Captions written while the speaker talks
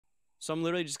So I'm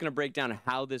literally just going to break down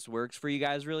how this works for you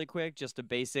guys really quick. Just a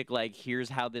basic, like, here's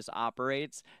how this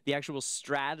operates. The actual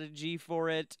strategy for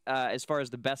it, as far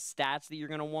as the best stats that you're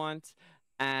going to want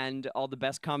and all the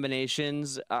best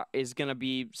combinations is going to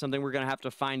be something we're going to have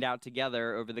to find out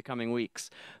together over the coming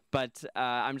weeks. But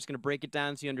I'm just going to break it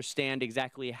down so you understand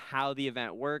exactly how the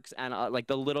event works and like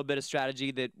the little bit of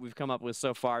strategy that we've come up with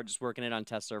so far, just working it on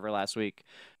test server last week.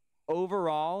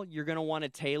 Overall, you're going to want to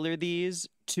tailor these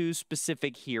to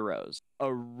specific heroes.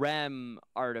 A REM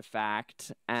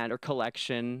artifact or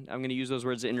collection, I'm going to use those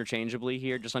words interchangeably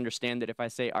here. Just understand that if I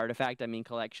say artifact, I mean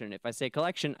collection. If I say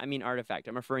collection, I mean artifact.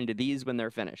 I'm referring to these when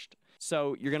they're finished.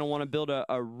 So you're going to want to build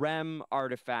a REM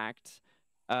artifact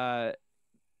that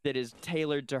is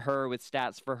tailored to her with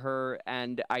stats for her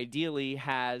and ideally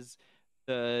has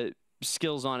the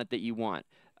skills on it that you want.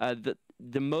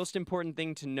 The most important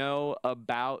thing to know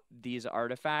about these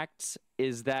artifacts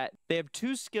is that they have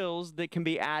 2 skills that can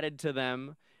be added to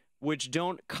them, which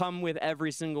don't come with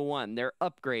every single one. They're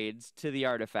upgrades to the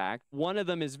artifact. One of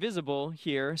them is visible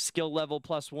here, skill level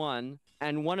 +1,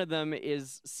 and one of them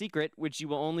is secret, which you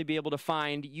will only be able to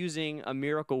find using a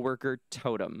Miracle Worker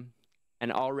totem.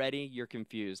 And already you're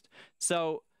confused.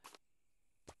 So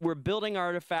we're building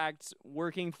artifacts,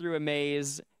 working through a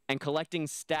maze, and collecting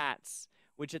stats,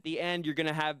 which at the end, you're going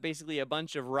to have basically a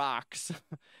bunch of rocks.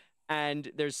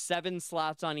 And there's 7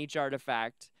 slots on each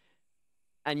artifact.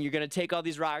 And you're going to take all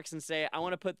these rocks and say, I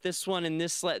want to put this one in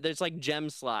this slot. There's like gem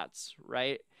slots,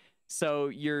 right? So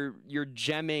you're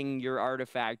gemming your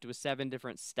artifact with 7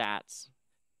 different stats.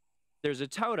 There's a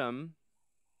totem.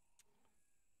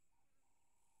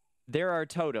 There are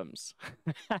totems.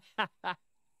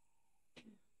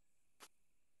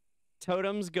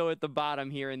 Totems go at the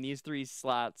bottom here in these 3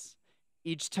 slots.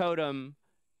 Each totem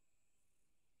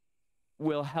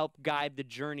will help guide the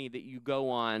journey that you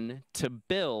go on to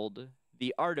build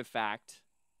the artifact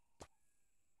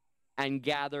and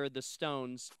gather the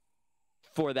stones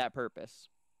for that purpose.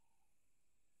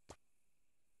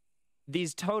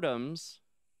 These totems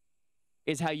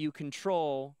is how you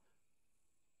control,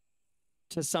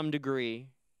 to some degree,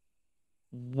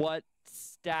 what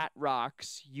stat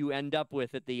rocks you end up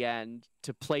with at the end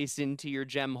to place into your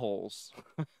gem holes.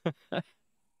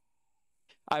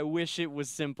 I wish it was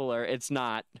simpler. It's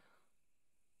not.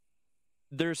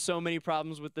 There's so many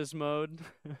problems with this mode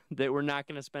that we're not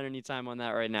going to spend any time on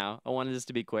that right now. I wanted this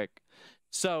to be quick.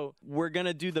 So we're going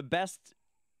to do the best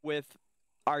with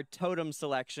our totem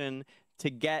selection to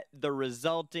get the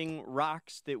resulting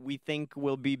rocks that we think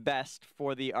will be best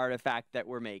for the artifact that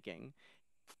we're making.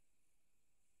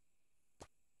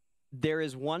 There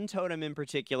is one totem in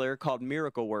particular called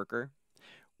Miracle Worker,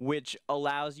 which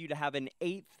allows you to have an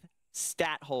 8th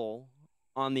stat hole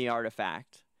on the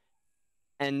artifact.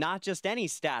 And not just any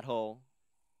stat hole,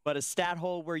 but a stat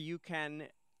hole where you can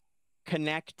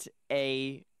connect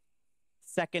a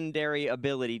secondary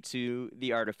ability to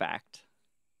the artifact.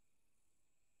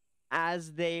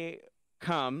 As they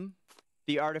come,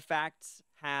 the artifacts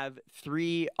have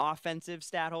 3 offensive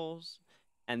stat holes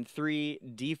and 3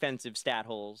 defensive stat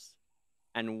holes,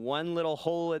 and 1 little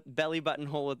hole belly button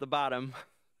hole at the bottom,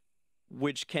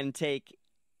 which can take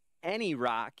any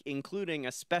rock, including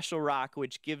a special rock,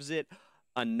 which gives it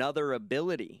another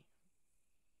ability.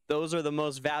 Those are the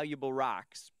most valuable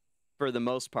rocks for the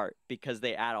most part because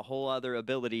they add a whole other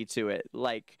ability to it,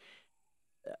 like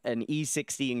an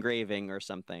E60 engraving or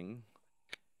something.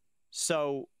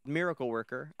 So, Miracle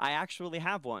Worker, I actually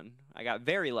have one. I got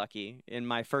very lucky in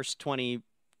my first 20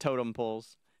 totem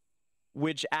pulls,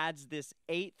 which adds this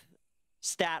 8th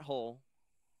stat hole,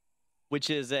 which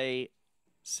is a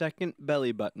second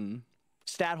belly button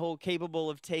stat hole capable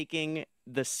of taking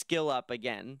the skill up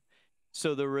again.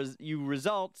 So you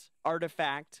result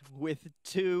artifact with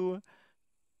 2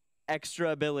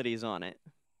 extra abilities on it.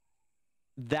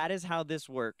 That is how this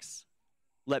works.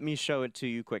 Let me show it to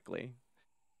you quickly.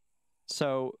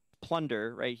 So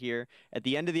plunder right here. At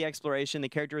the end of the exploration, the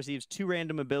character receives 2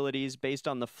 random abilities based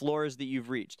on the floors that you've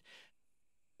reached.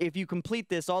 If you complete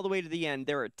this all the way to the end,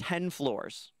 there are 10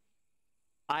 floors.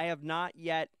 I have not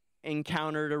yet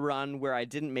encountered a run where I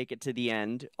didn't make it to the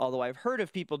end, although I've heard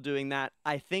of people doing that.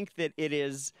 I think that it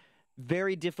is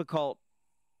very difficult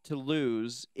to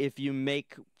lose if you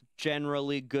make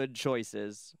generally good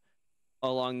choices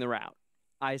along the route.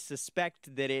 I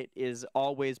suspect that it is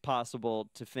always possible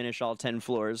to finish all 10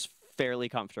 floors fairly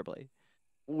comfortably.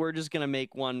 We're just going to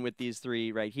make one with these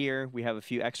 3 right here. We have a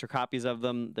few extra copies of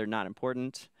them. They're not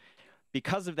important.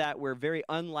 Because of that, we're very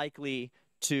unlikely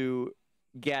to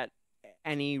get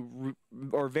any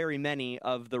or very many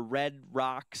of the red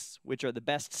rocks, which are the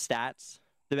best stats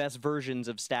the best versions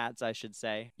of stats, I should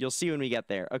say. You'll see when we get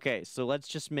there. Okay, so let's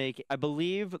just make, I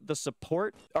believe the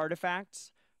support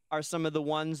artifacts are some of the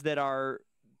ones that are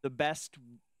the best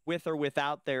with or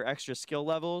without their extra skill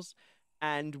levels,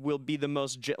 and will be the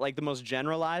most the most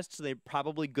generalized, so they're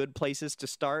probably good places to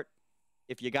start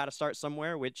if you got to start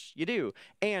somewhere, which you do.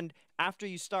 And after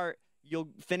you start, you'll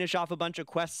finish off a bunch of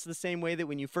quests the same way that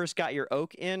when you first got your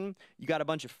oak in, you got a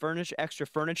bunch of extra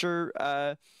furniture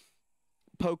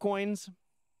po coins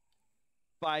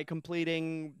by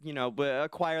completing, you know,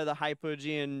 acquire the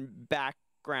Hypogean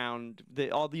background,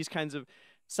 all these kinds of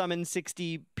summon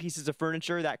 60 pieces of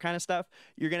furniture, that kind of stuff.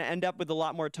 You're going to end up with a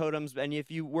lot more totems, and if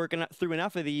you work through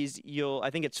enough of these, I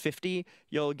think it's 50,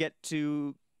 you'll get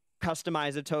to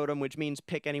customize a totem, which means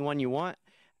pick any one you want,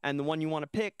 and the one you want to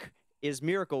pick is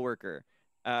Miracle Worker.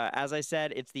 As I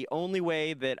said, it's the only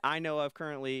way that I know of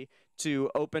currently to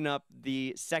open up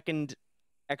the second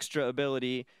extra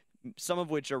ability, some of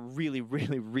which are really,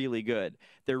 really, really good.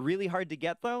 They're really hard to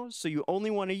get, though, so you only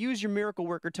want to use your Miracle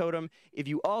Worker totem if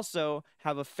you also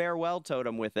have a Farewell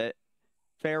totem with it.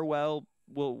 Farewell,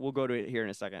 we'll go to it here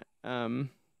in a second.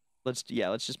 Let's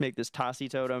just make this Tassi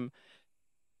totem.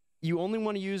 You only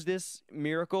want to use this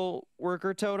Miracle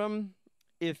Worker totem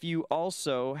if you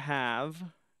also have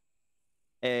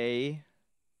a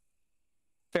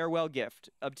Farewell gift.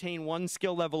 Obtain 1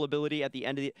 skill level ability at the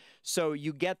end of the... So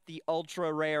you get the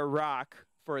ultra rare rock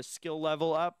for a skill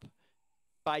level up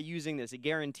by using this. It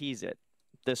guarantees it.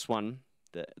 This one.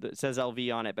 It says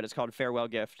LV on it, but it's called Farewell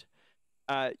gift.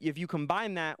 If you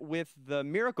combine that with the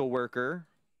Miracle Worker,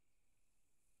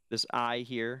 this eye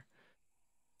here,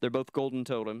 they're both golden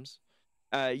totems.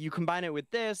 You combine it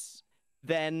with this,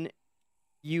 then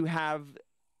you have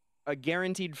a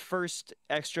guaranteed first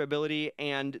extra ability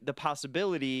and the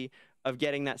possibility of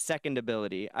getting that second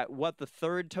ability. What the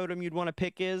third totem you'd want to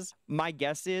pick is, my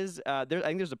guess is, I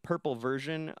think there's a purple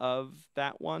version of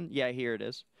that one. Yeah, here it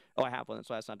is. Oh, I have one, that's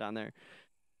why it's not down there.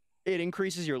 It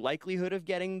increases your likelihood of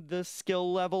getting the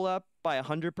skill level up by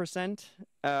 100%,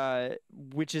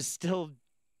 which is still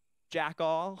jack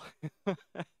all.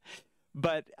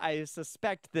 But I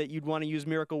suspect that you'd want to use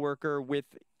Miracle Worker with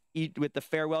the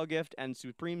Farewell gift and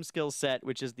Supreme Skill Set,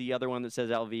 which is the other one that says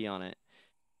LV on it.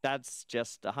 That's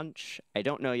just a hunch. I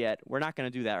don't know yet. We're not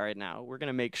going to do that right now. We're going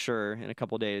to make sure in a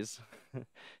couple days.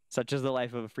 Such is the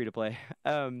life of a free-to-play.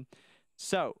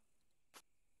 So,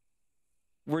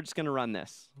 we're just going to run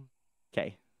this.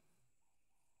 Okay.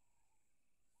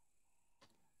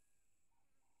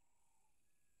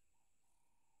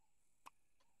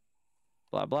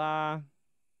 Blah, blah.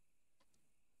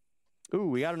 Ooh,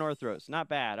 we got an Orthros. Not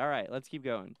bad. All right, let's keep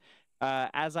going.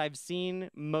 As I've seen,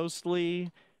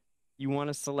 mostly you want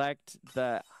to select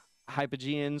the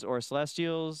Hypogeans or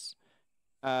Celestials.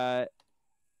 And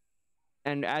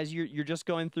as you're just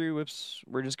going through, whoops,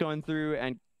 we're just going through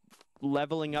and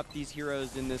leveling up these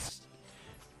heroes in this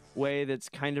way that's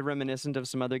kind of reminiscent of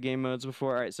some other game modes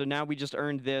before. All right, so now we just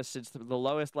earned this. It's the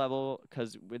lowest level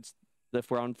because it's if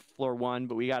we're on floor 1,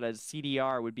 but we got a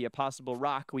CDR would be a possible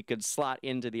rock we could slot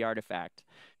into the artifact.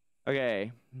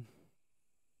 Okay.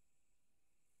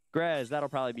 Grez, that'll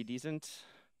probably be decent.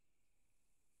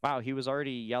 Wow, he was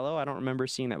already yellow? I don't remember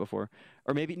seeing that before.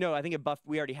 Or maybe, no, I think it buffed,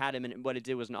 we already had him, and what it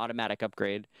did was an automatic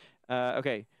upgrade.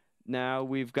 Okay, now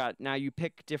we've got, now you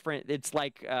pick different, it's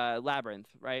like Labyrinth,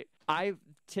 right? I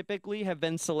typically have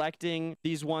been selecting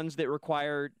these ones that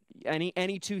require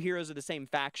any 2 heroes of the same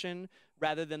faction,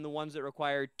 rather than the ones that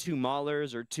require 2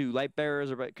 Maulers or 2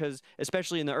 Lightbearers, or because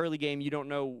especially in the early game, you don't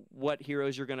know what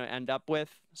heroes you're going to end up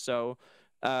with. So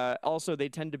also, they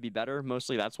tend to be better.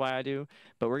 Mostly that's why I do.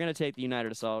 But we're going to take the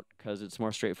United Assault because it's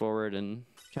more straightforward and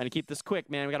trying to keep this quick,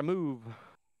 man. We got to move.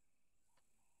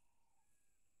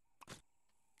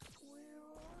 Where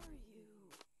are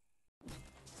you?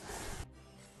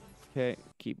 Okay,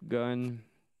 keep going.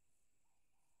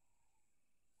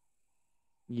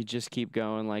 You just keep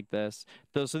going like this.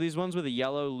 So these ones with a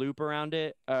yellow loop around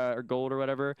it, or gold or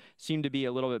whatever, seem to be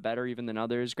a little bit better even than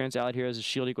others. Grants allied heroes a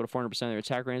shield equal to 400% of their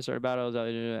attack range start battles.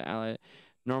 Allied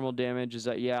normal damage is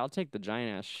that. Yeah, I'll take the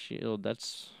giant ass shield.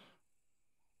 That's.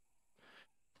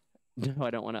 No, I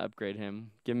don't want to upgrade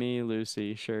him. Give me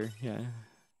Lucy, sure. Yeah.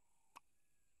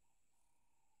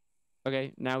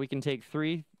 Okay, now we can take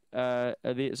 3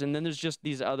 of these, and then there's just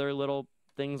these other little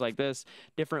things like this,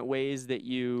 different ways that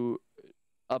you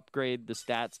upgrade the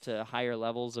stats to higher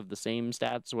levels of the same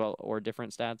stats, well, or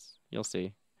different stats. You'll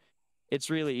see. It's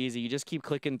really easy. You just keep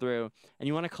clicking through, and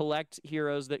you want to collect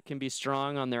heroes that can be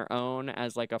strong on their own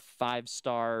as like a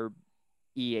 5-star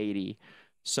E80.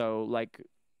 So like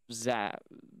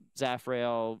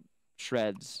Zafrael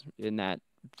Shreds in that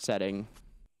setting.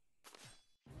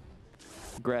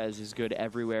 Grez is good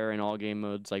everywhere in all game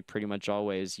modes, like pretty much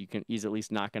always. He's at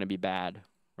least not going to be bad,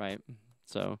 right?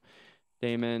 So,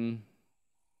 Damon.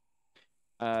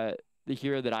 The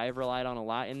hero that I've relied on a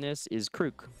lot in this is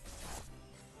Krook.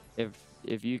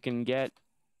 If you can get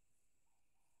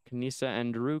Kanisa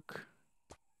and Rook,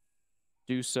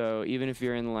 do so. Even if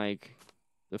you're in like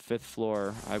the 5th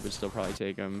floor, I would still probably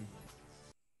take him.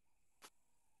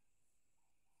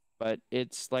 But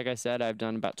it's like I said, I've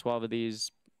done about 12 of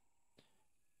these.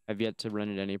 I've yet to run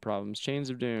into any problems.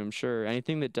 Chains of Doom, sure.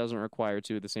 Anything that doesn't require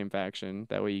 2 of the same faction.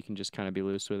 That way you can just kind of be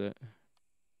loose with it.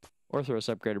 Orthros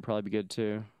upgrade would probably be good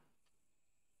too.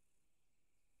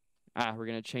 Ah, we're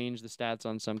going to change the stats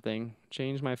on something.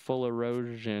 Change my full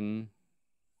erosion.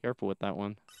 Careful with that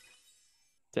one.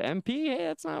 To MP, hey,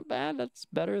 that's not bad. That's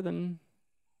better than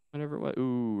whatever it was.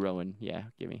 Ooh, Rowan. Yeah,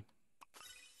 give me.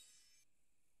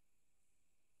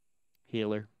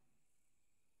 Healer.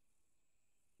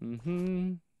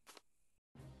 Mm-hmm.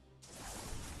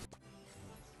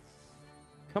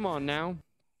 Come on now.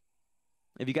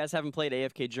 If you guys haven't played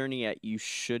AFK Journey yet, you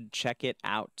should check it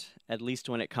out. At least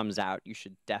when it comes out, you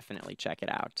should definitely check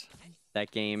it out. That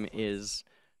game is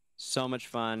so much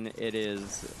fun. It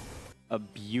is a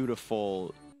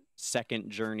beautiful second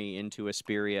journey into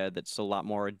Esperia that's a lot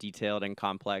more detailed and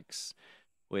complex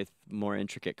with more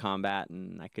intricate combat,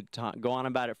 and I could go on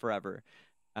about it forever.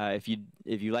 If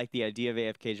you like the idea of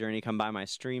AFK Journey, come by my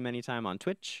stream anytime on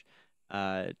Twitch,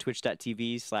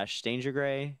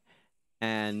 twitch.tv/DangerGrey.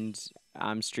 And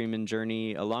I'm streaming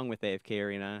Journey along with AFK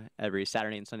Arena every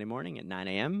Saturday and Sunday morning at 9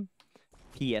 a.m.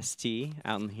 PST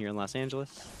out here in Los Angeles,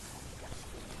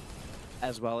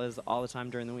 as well as all the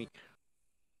time during the week.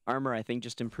 Armor, I think,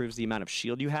 just improves the amount of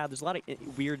shield you have. There's a lot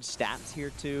of weird stats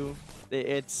here, too.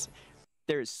 There's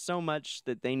so much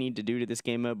that they need to do to this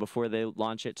game mode before they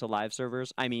launch it to live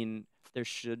servers. I mean, there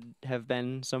should have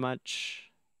been so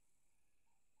much.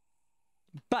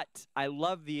 But I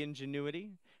love the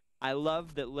ingenuity. I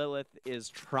love that Lilith is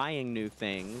trying new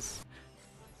things.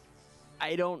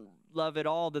 I don't love at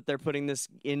all that they're putting this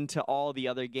into all the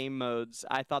other game modes.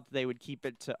 I thought that they would keep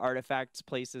it to artifacts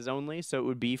places only, so it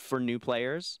would be for new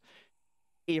players.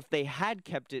 If they had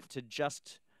kept it to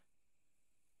just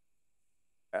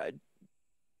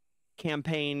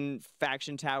campaign,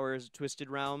 faction towers,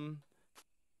 Twisted Realm,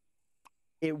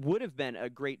 it would have been a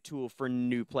great tool for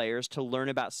new players to learn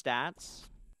about stats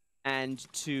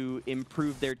and to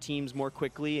improve their teams more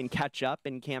quickly and catch up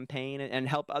in campaign and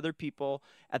help other people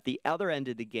at the other end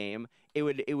of the game. It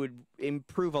would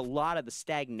improve a lot of the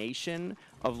stagnation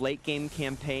of late game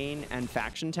campaign and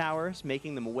faction towers,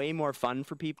 making them way more fun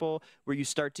for people, where you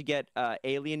start to get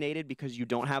alienated because you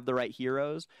don't have the right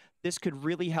heroes. This could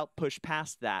really help push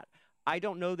past that. I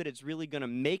don't know that it's really going to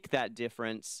make that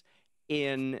difference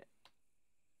in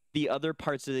the other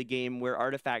parts of the game where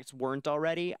artifacts weren't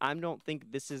already. I don't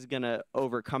think this is going to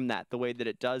overcome that the way that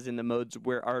it does in the modes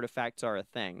where artifacts are a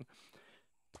thing.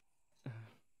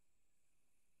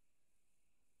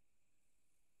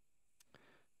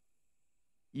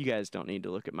 You guys don't need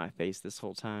to look at my face this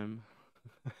whole time.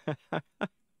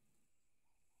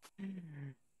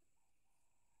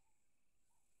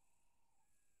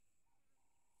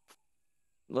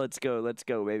 Let's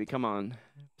go, baby. Come on.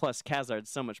 Plus, Khazard's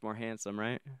so much more handsome,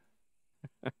 right?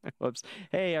 Whoops.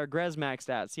 Hey, our Grez maxed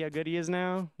out. See how good he is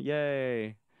now?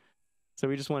 Yay. So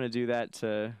we just want to do that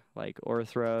to, like,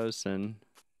 Orthros, and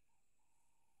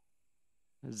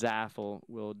Zaffle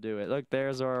will do it. Look,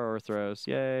 there's our Orthros.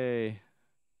 Yay.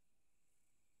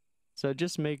 So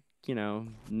just make, you know,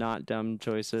 not dumb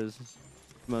choices,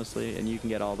 mostly, and you can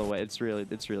get all the way. It's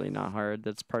really not hard.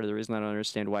 That's part of the reason I don't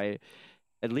understand why...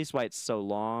 At least why it's so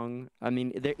long. I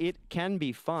mean, it can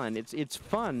be fun. It's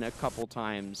fun a couple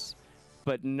times,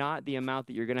 but not the amount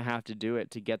that you're going to have to do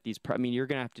it to get these... I mean, you're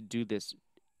going to have to do this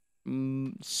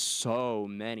so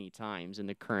many times in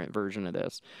the current version of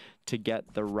this to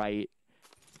get the right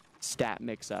stat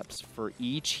mix-ups for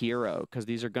each hero, because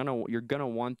these are you're going to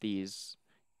want these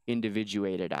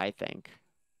individuated, I think,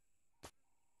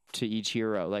 to each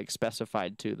hero, like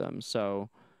specified to them. So...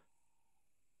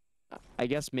 I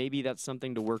guess maybe that's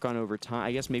something to work on over time.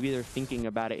 I guess maybe they're thinking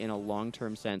about it in a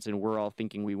long-term sense, and we're all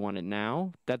thinking we want it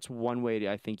now. That's one way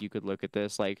I think you could look at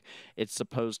this. Like, it's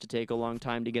supposed to take a long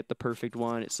time to get the perfect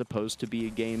one. It's supposed to be a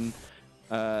game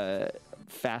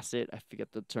facet. I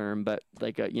forget the term, but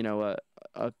like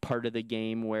a part of the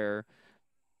game where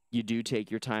you do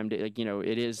take your time to, like,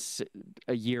 it is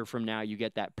a year from now you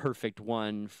get that perfect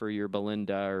one for your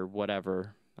Belinda or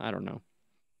whatever. I don't know.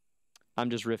 I'm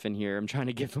just riffing here. I'm trying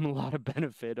to give them a lot of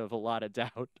benefit of a lot of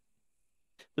doubt.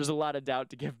 There's a lot of doubt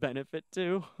to give benefit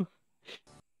to.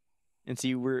 And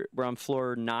see, we're on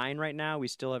floor 9 right now. We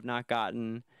still have not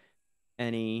gotten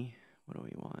any. What do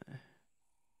we want?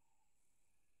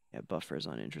 Yeah, buffer is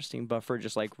uninteresting. Buffer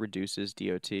just like reduces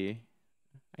DOT,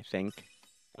 I think.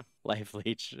 Life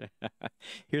leech.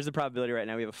 Here's the probability right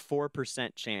now. We have a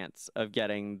 4% chance of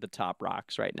getting the top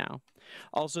rocks right now.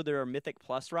 Also, there are Mythic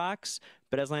Plus rocks,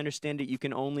 but as I understand it, you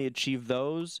can only achieve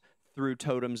those through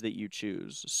totems that you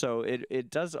choose. So it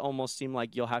does almost seem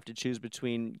like you'll have to choose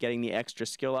between getting the extra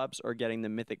skill ups or getting the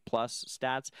Mythic Plus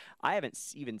stats. I haven't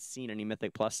even seen any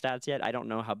Mythic Plus stats yet. I don't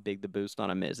know how big the boost on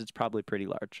them is. It's probably pretty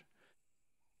large.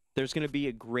 There's going to be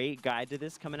a great guide to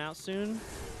this coming out soon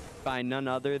by none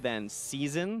other than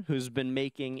Season, who's been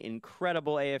making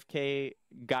incredible AFK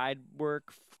guide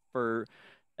work for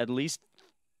at least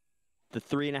the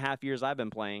 3.5 years I've been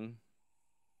playing.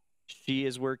 She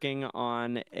is working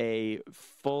on a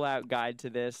full-out guide to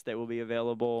this that will be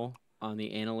available on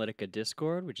the Analytica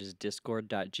Discord, which is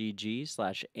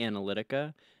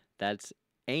discord.gg/Analytica. That's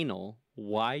anal,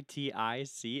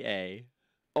 YTICA,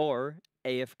 or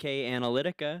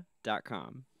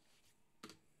afkanalytica.com.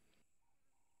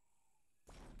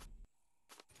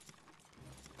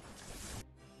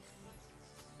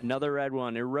 Another red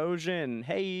one, Erosion.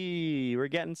 Hey, we're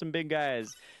getting some big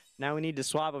guys. Now we need to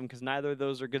swap them because neither of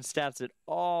those are good stats at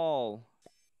all.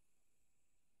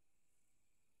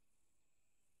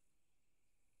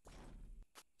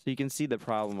 So you can see the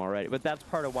problem already. But that's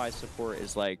part of why support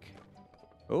is like,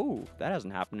 oh, that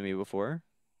hasn't happened to me before.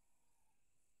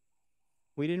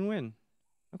 We didn't win.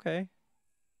 Okay.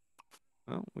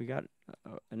 Well, we got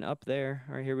an up there.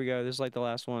 All right, here we go. This is like the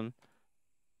last one.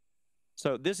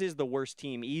 So this is the worst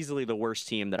team, easily the worst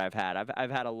team that I've had.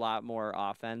 I've had a lot more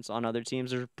offense on other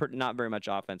teams. There's not very much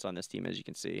offense on this team, as you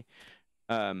can see.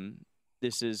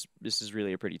 This is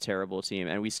really a pretty terrible team,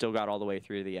 and we still got all the way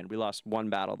through to the end. We lost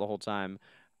one battle the whole time.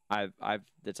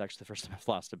 That's actually the first time I've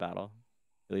lost a battle,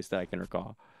 at least that I can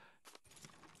recall.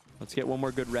 Let's get one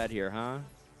more good red here, huh?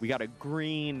 We got a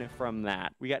green from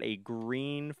that. We got a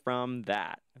green from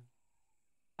that.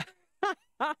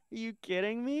 Are you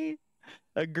kidding me?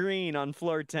 A green on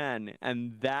floor 10,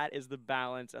 and that is the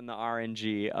balance and the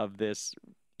RNG of this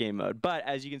game mode. But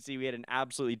as you can see, we had an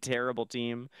absolutely terrible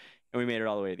team, and we made it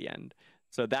all the way to the end.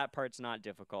 So that part's not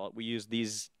difficult. We used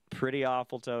these pretty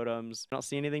awful totems. I don't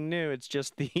see anything new. It's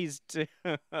just these two.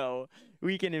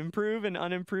 We can improve and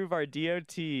unimprove our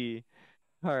DOT.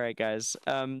 All right, guys.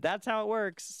 That's how it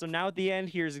works. So now at the end,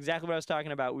 here's exactly what I was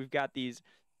talking about. We've got these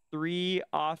 3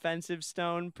 offensive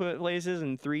stone places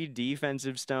and 3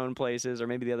 defensive stone places, or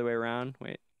maybe the other way around.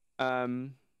 Wait.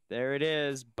 There it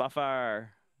is.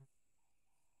 Buffer.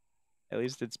 At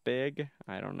least it's big.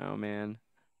 I don't know, man.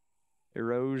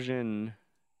 Erosion.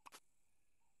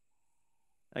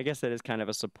 I guess that is kind of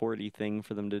a supporty thing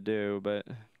for them to do, but...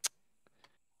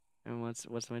 And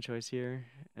what's my choice here?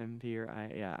 MP or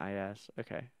I? Yeah, IS.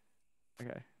 Okay.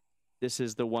 Okay. This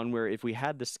is the one where if we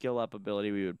had the skill up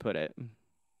ability, we would put it.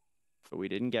 But we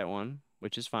didn't get one,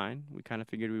 which is fine. We kind of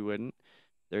figured we wouldn't.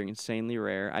 They're insanely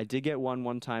rare. I did get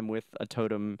one time with a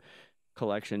totem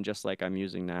collection, just like I'm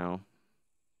using now.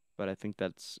 But I think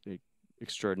that's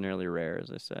extraordinarily rare, as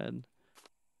I said.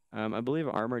 I believe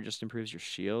armor just improves your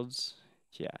shields.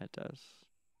 Yeah, it does.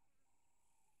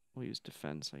 We'll use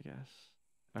defense, I guess.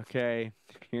 Okay,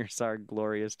 here's our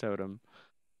glorious totem.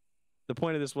 The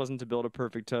point of this wasn't to build a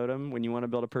perfect totem. When you want to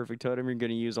build a perfect totem, you're going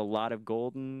to use a lot of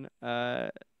golden...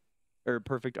 or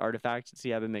perfect artifact.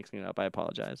 See, I've been mixing it up. I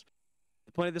apologize.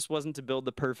 The point of this wasn't to build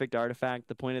the perfect artifact.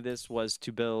 The point of this was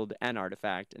to build an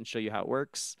artifact and show you how it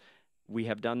works. We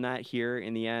have done that. Here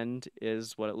in the end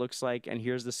is what it looks like. And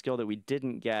here's the skill that we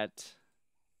didn't get.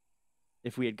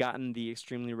 If we had gotten the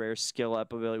extremely rare skill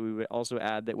up ability, we would also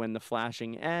add that when the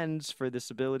flashing ends for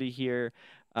this ability here,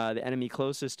 the enemy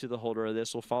closest to the holder of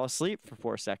this will fall asleep for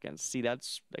 4 seconds. See, that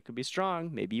could be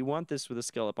strong. Maybe you want this with a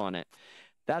skill up on it.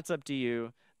 That's up to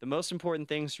you. The most important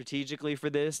thing strategically for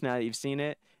this, now that you've seen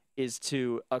it, is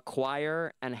to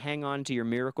acquire and hang on to your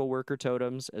Miracle Worker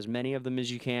totems, as many of them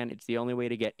as you can. It's the only way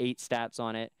to get 8 stats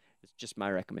on it. It's just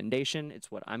my recommendation. It's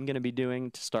what I'm going to be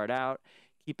doing to start out.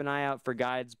 Keep an eye out for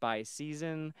guides by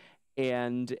season,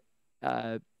 and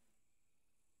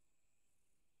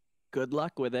good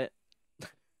luck with it.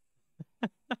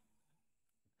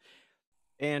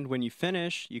 And when you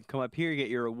finish, you can come up here, get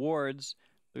your rewards.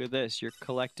 Look at this. You're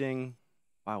collecting...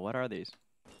 Wow, what are these?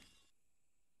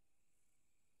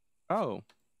 Oh.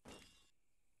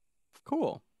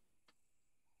 Cool.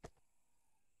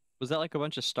 Was that like a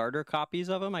bunch of starter copies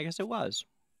of them? I guess it was.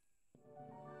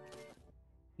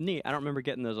 Neat. I don't remember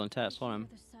getting those on test. Hold on.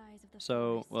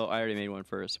 So, well, I already made one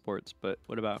for supports, but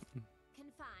what about...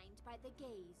 Confined by the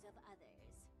gaze of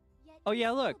others, yet Oh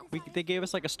yeah, look, they gave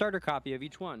us like a starter copy of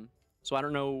each one. So I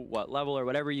don't know what level or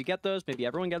whatever you get those. Maybe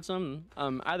everyone gets them.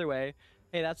 Either way,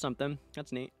 hey, that's something.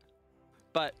 That's neat.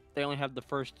 But they only have the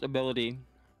first ability.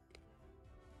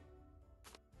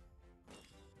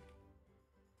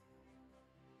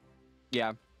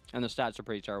 Yeah, and the stats are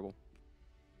pretty terrible.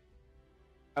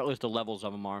 At least the levels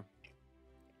of them are.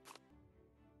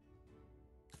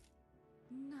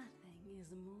 Nothing is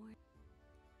more.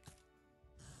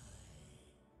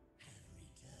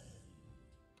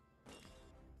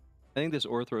 I think this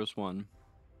Orthros one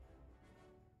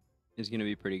is going to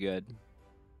be pretty good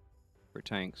for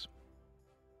tanks.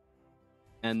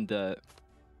 And the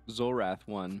Zolrath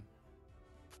one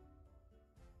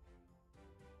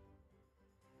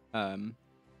will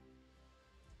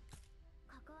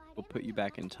put you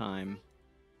back in time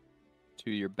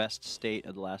to your best state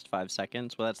of the last 5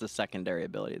 seconds. Well, that's the secondary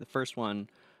ability. The first one,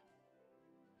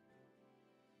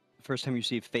 the first time you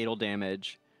receive fatal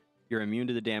damage, you're immune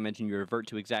to the damage and you revert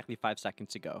to exactly 5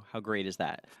 seconds ago. How great is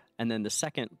that? And then the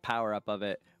second power-up of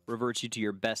it reverts you to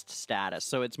your best status.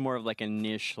 So it's more of like a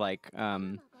niche, like,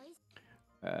 you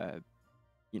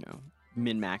know,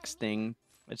 min-max thing.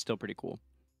 It's still pretty cool.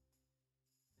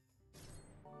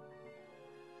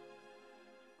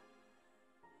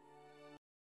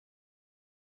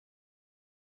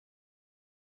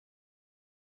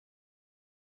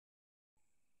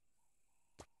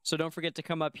 So don't forget to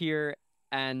come up here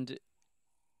and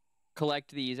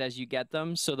collect these as you get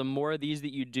them. So the more of these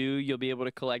that you do, you'll be able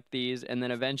to collect these, and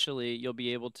then eventually you'll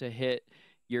be able to hit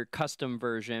your custom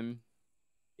version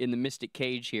in the Mystic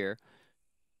Cage here.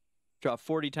 Draw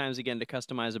 40 times again to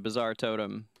customize a bizarre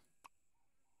totem.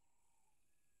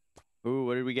 Ooh,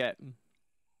 what did we get?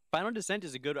 Final Descent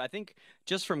is a good, I think,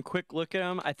 just from quick look at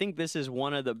them, I think this is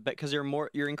one of the, because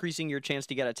you're increasing your chance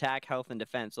to get attack, health, and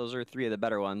defense. Those are 3 of the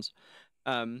better ones.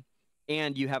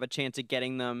 And you have a chance at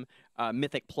getting them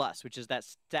Mythic Plus, which is that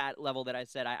stat level that I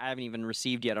said I haven't even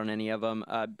received yet on any of them.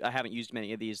 I haven't used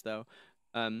many of these, though.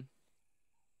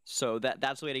 So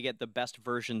that's the way to get the best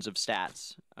versions of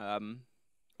stats.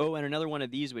 Oh, and another one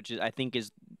of these, which is, I think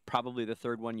is probably the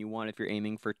third one you want if you're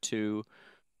aiming for 2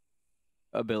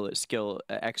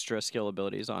 extra skill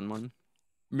abilities on one.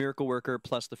 Miracle Worker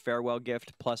plus the Farewell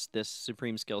Gift plus this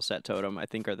Supreme Skill Set Totem, I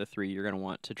think are the 3 you're going to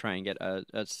want to try and get a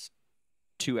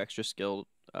 2 extra skill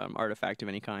artifact of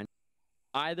any kind.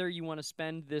 Either you want to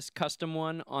spend this custom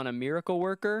one on a Miracle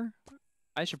Worker.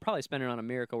 I should probably spend it on a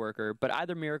Miracle Worker, but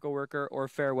either Miracle Worker or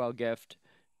Farewell Gift,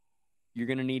 you're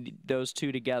going to need those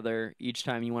 2 together each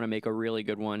time you want to make a really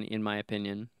good one, in my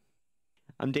opinion.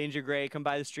 I'm DangerGrey. Come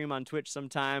by the stream on Twitch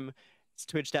sometime. It's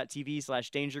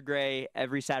twitch.tv/DangerGrey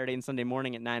every Saturday and Sunday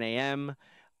morning at 9 a.m.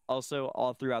 Also,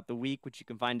 all throughout the week, which you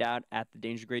can find out at the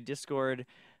DangerGrey Discord.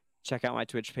 Check out my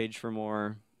Twitch page for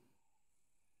more.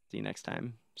 See you next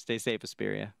time. Stay safe,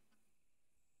 Esperia.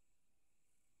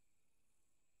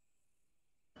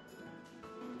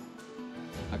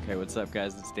 Okay, what's up,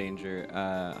 guys? It's Danger.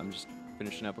 I'm just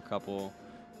finishing up a couple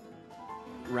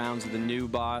rounds of the new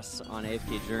boss on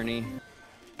AFK Journey.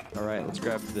 All right, let's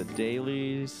grab the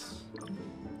dailies.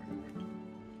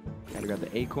 Gotta grab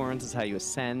the acorns. This is how you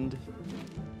ascend.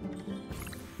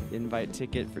 Invite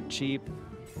ticket for cheap.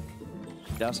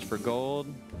 Dust for gold,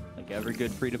 like every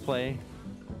good free-to-play.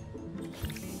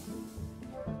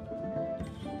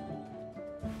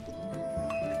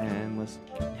 And let's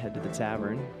head to the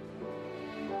tavern.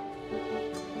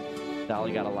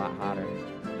 Dolly got a lot hotter.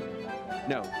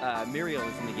 No, Muriel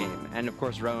is in the game, and of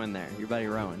course Rowan there, your buddy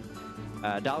Rowan.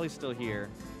 Dolly's still here,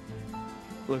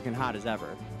 looking hot as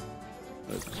ever.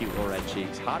 Those cute little red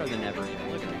cheeks, hotter than ever.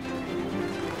 Look at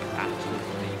her. Absolutely.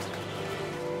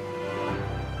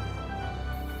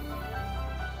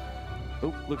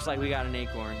 Oh, looks like we got an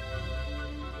acorn.